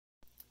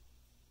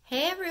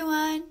Hey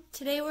everyone!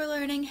 Today we're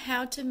learning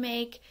how to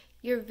make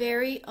your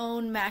very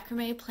own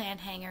macrame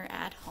plant hanger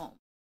at home.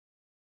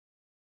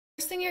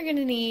 First thing you're going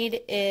to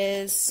need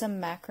is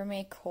some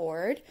macrame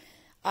cord.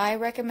 I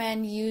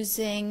recommend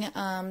using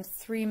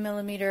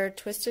 3mm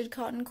twisted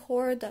cotton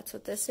cord. That's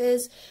what this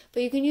is.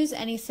 But you can use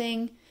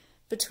anything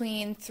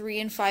between 3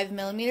 and 5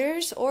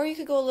 millimeters, or you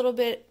could go a little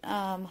bit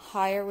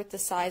higher with the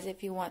size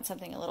if you want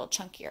something a little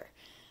chunkier.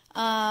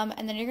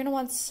 And then you're going to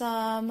want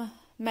some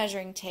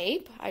measuring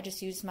tape. I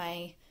just used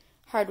my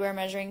hardware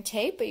measuring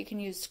tape, but you can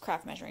use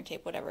craft measuring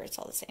tape, whatever, it's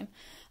all the same.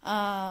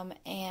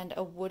 And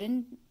a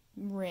wooden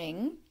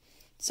ring.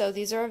 So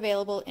these are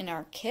available in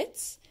our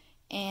kits,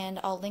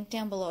 and I'll link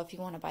down below if you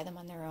want to buy them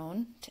on their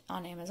own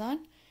on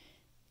Amazon.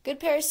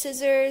 Good pair of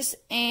scissors,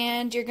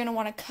 and you're going to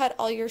want to cut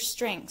all your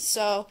strings.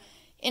 So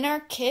in our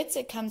kits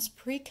it comes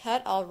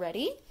pre-cut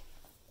already,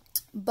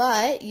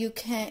 but you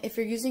can, if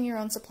you're using your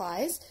own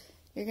supplies,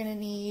 you're going to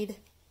need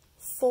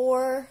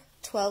 4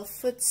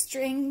 12-foot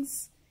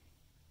strings,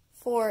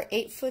 4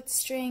 8-foot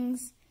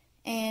strings,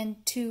 and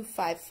 2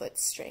 5-foot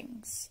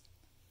strings.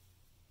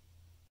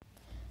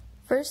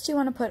 First you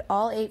want to put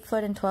all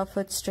 8-foot and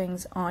 12-foot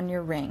strings on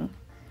your ring.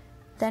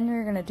 Then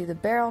you're going to do the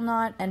barrel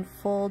knot and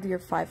fold your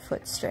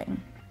 5-foot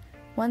string.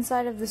 One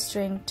side of the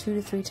string 2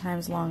 to 3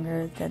 times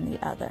longer than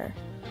the other.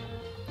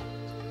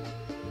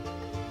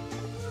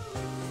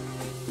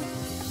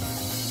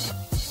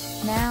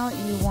 Now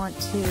you want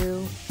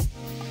to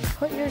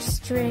put your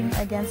string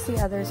against the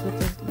others with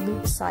the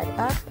loop side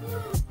up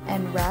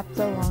and wrap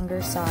the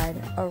longer side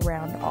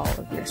around all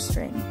of your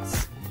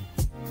strings.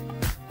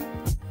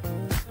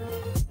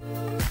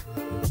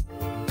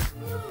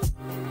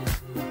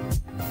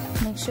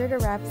 Make sure to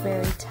wrap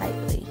very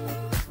tightly.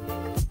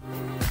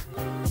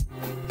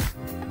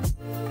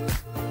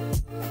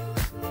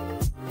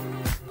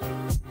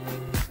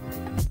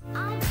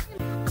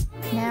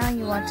 Now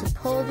you want to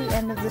pull the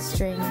end of the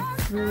string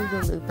through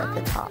the loop at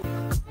the top.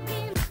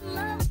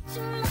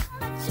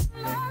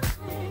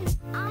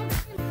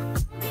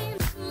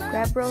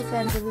 Grab both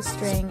ends of the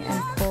string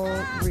and pull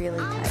really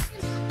tight.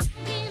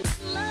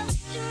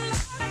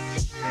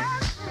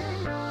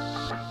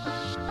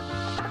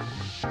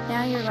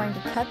 Now you're going to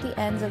cut the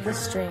ends of the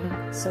string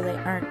so they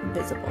aren't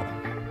visible.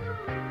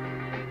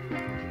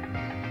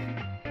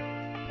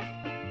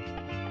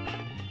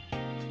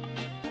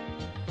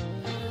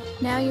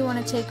 Now you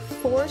want to take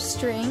 4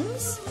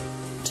 strings,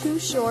 2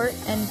 short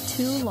and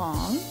 2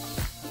 long.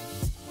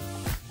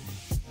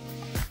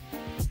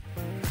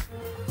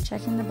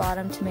 Checking the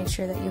bottom to make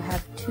sure that you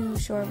have 2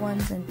 short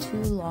ones and 2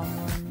 long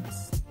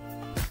ones.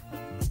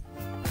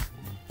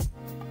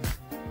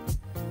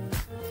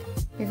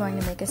 You're going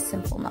to make a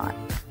simple knot.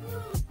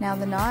 Now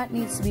the knot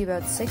needs to be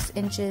about 6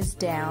 inches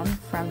down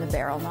from the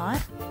barrel knot.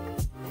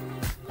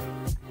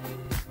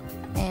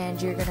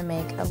 And you're going to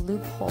make a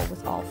loophole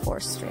with all 4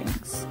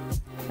 strings,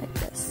 like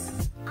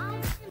this.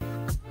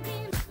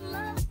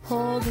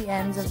 Pull the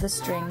ends of the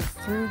string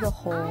through the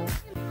hole,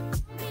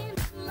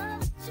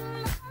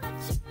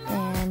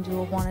 and you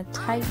will want to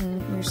tighten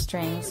your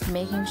strings,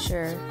 making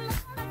sure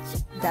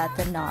that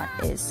the knot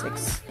is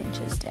 6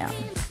 inches down.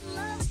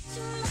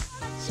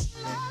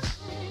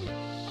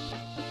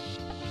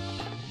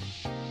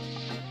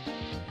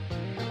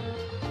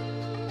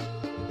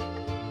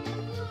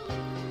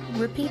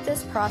 Repeat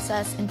this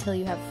process until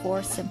you have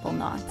 4 simple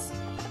knots,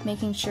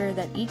 making sure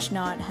that each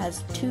knot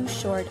has 2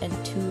 short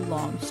and 2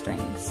 long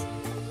strings.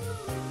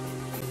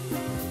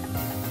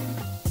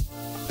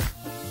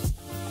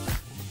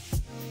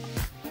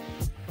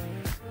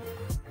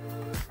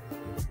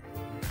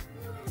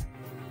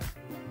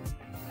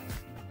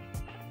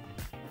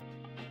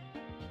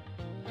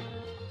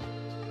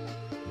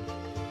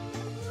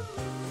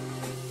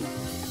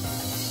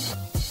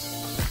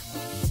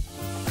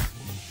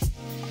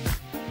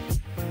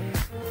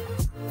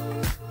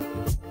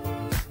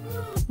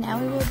 Now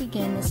we will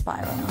begin the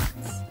spiral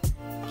knots.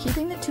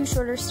 Keeping the 2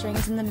 shorter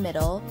strings in the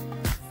middle,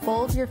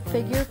 fold your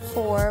figure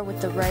 4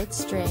 with the right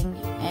string,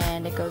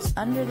 and it goes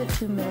under the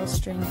 2 middle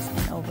strings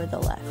and over the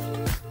left.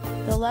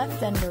 The left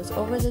then goes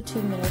over the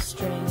 2 middle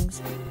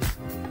strings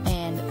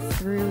and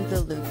through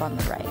the loop on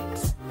the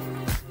right.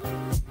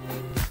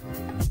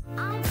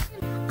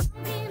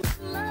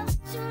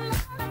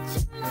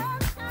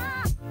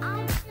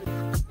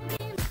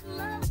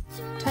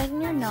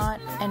 Tighten your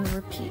knot and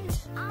repeat.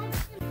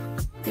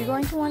 You're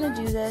going to want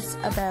to do this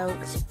about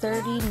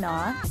 30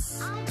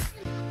 knots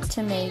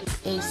to make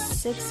a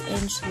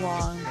 6-inch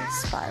long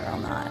spiral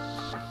knot.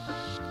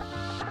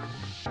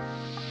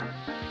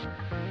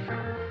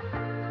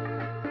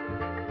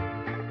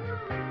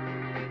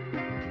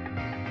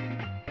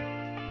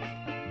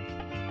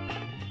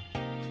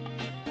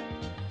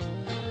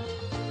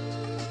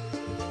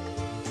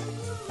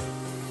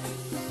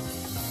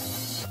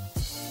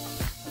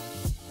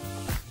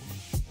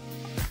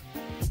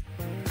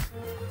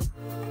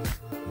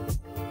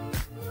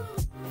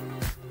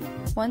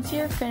 Once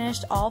you're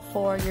finished all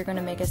 4, you're going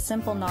to make a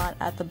simple knot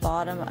at the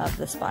bottom of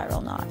the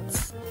spiral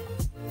knots.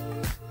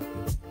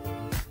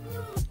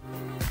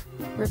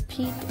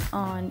 Repeat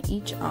on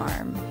each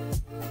arm.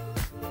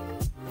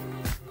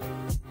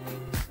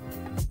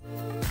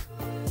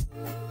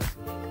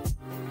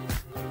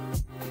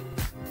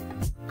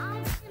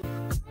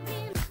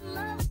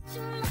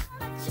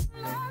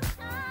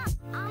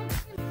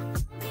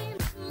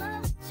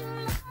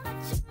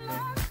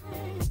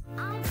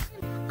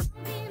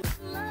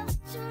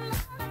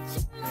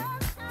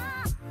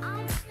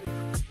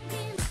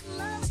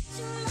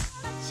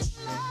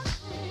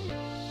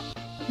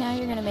 Now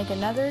you're going to make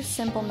another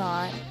simple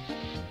knot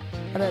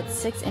about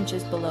 6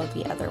 inches below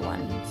the other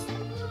ones.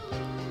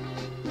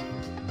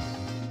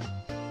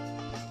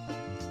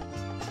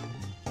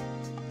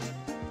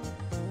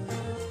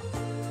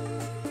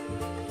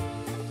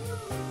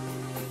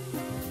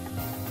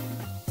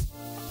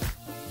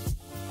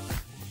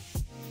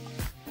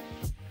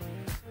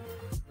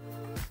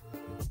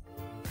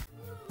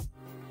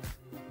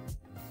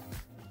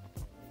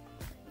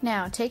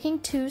 Now,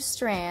 taking 2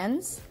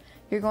 strands,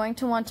 you're going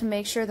to want to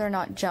make sure they're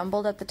not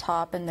jumbled at the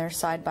top and they're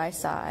side by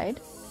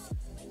side.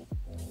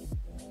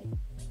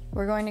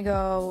 We're going to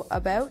go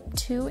about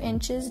 2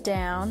 inches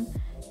down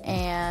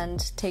and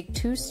take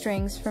 2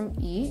 strings from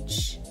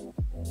each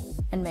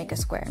and make a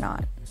square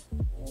knot.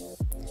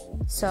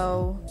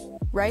 So,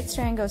 right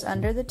strand goes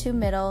under the 2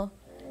 middle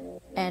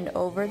and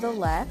over the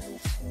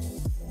left,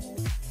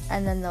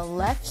 and then the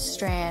left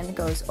strand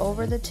goes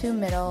over the 2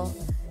 middle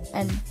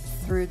and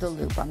through the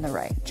loop on the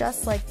right,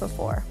 just like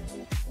before.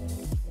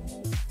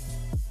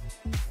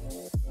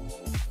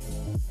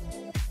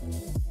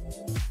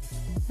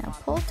 Now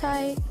pull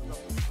tight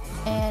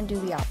and do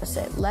the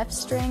opposite. Left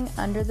string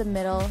under the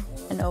middle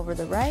and over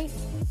the right,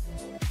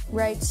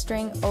 right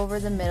string over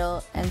the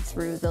middle and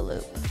through the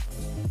loop.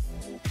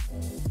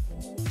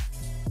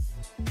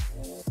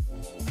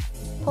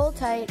 Pull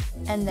tight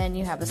and then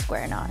you have a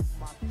square knot.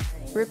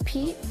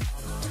 Repeat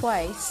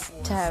twice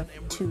to have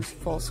 2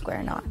 full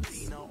square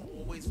knots.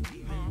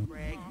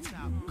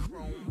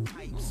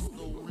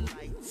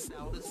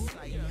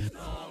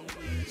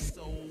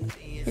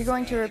 You're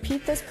going to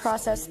repeat this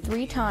process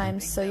 3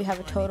 times so you have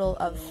a total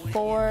of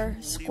 4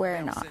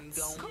 square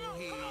knots.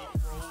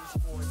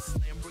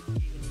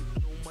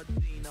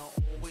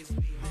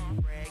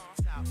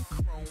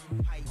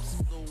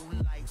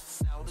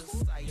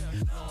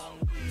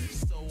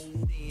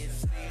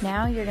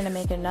 Now you're going to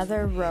make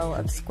another row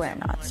of square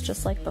knots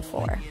just like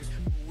before.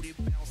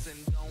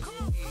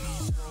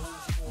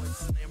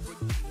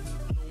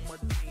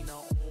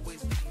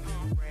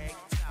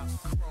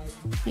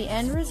 The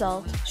end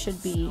result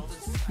should be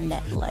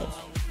net-like.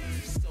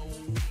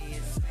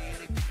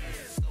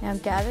 Now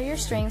gather your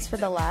strings for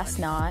the last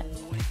knot,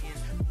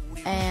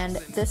 and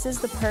this is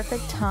the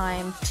perfect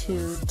time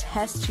to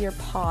test your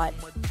pot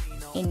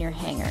in your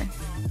hanger,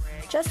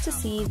 just to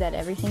see that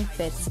everything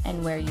fits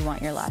and where you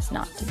want your last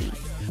knot to be.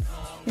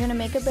 You're going to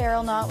make a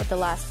barrel knot with the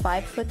last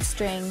 5-foot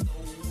string,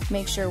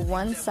 make sure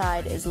one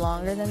side is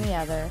longer than the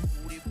other,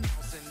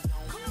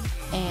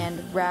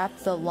 and wrap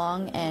the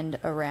long end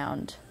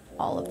around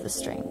all of the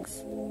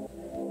strings.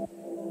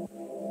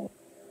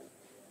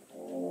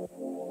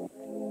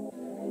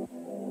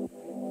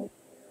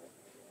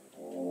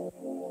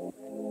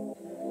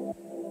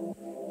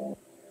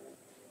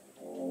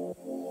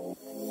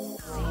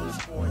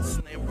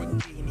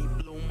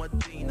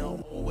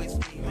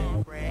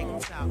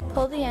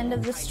 Pull the end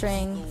of the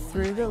string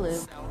through the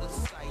loop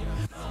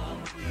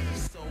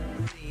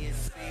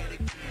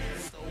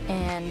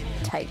and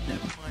tighten.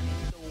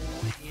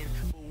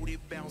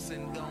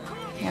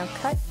 Now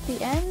cut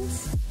the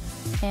ends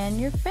and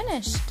you're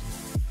finished.